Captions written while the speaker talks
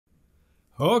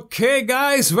Okay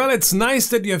guys, well it's nice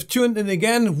that you have tuned in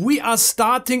again. We are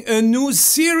starting a new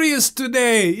series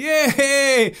today.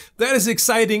 Yay! That is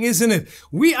exciting, isn't it?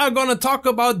 We are going to talk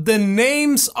about the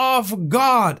names of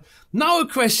God. Now a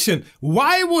question,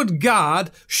 why would God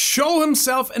show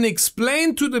himself and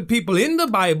explain to the people in the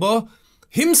Bible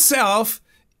himself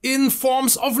in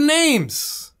forms of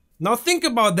names? Now think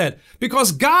about that,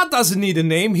 because God doesn't need a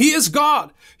name. He is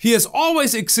God. He has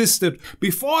always existed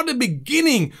before the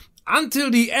beginning until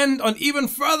the end, and even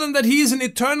further than that, he is an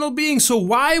eternal being. So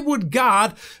why would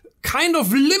God kind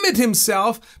of limit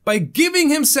himself by giving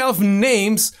himself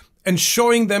names and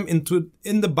showing them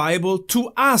in the Bible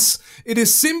to us? It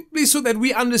is simply so that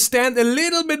we understand a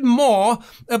little bit more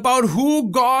about who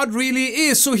God really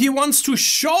is. So he wants to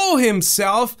show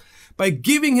himself by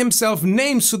giving himself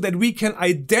names so that we can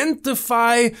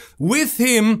identify with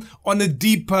him on a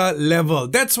deeper level.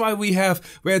 That's why we have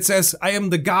where it says, I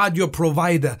am the God, your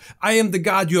provider. I am the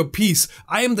God, your peace.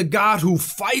 I am the God who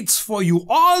fights for you.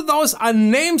 All those are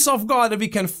names of God that we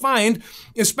can find,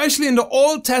 especially in the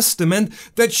Old Testament,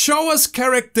 that show us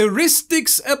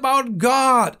characteristics about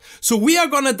God. So we are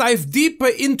going to dive deeper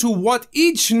into what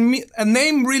each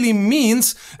name really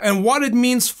means and what it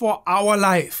means for our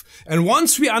life. And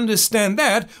once we understand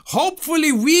that,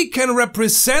 hopefully we can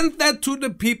represent that to the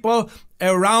people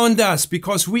around us,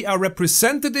 because we are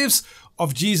representatives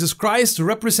of Jesus Christ,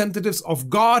 representatives of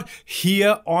God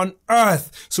here on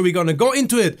earth. So we're going to go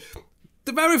into it.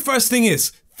 The very first thing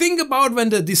is, think about when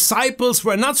the disciples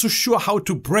were not so sure how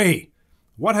to pray.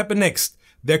 What happened next?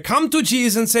 They come to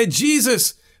Jesus and say,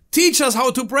 Jesus, teach us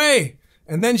how to pray.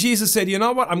 And then Jesus said, you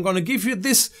know what? I'm going to give you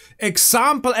this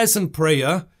example as in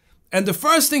prayer. And the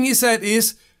first thing he said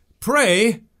is,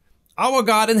 pray, our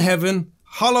God in heaven,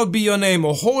 hallowed be your name,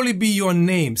 or holy be your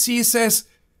name. See, he says,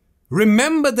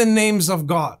 remember the names of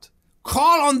God.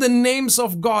 Call on the names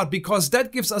of God, because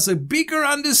that gives us a bigger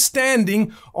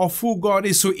understanding of who God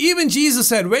is. So even Jesus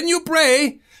said, when you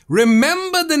pray,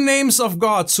 remember the names of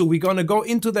God. So we're going to go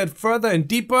into that further and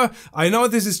deeper. I know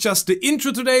this is just the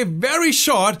intro today, very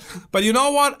short, but you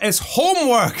know what? As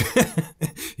homework,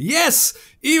 yes,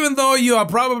 even though you are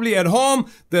probably at home,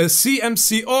 the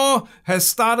CMCO has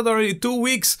started already 2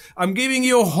 weeks. I'm giving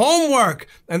you homework,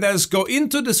 and that is go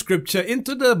into the scripture,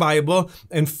 into the Bible,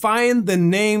 and find the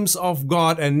names of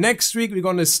God. And next week, we're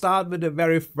going to start with the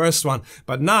very first one.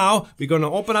 But now, we're going to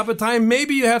open up a time.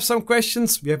 Maybe you have some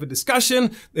questions. We have a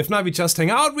discussion. If not, we just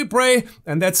hang out, we pray,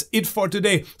 and that's it for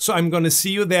today. So I'm going to see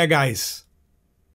you there, guys.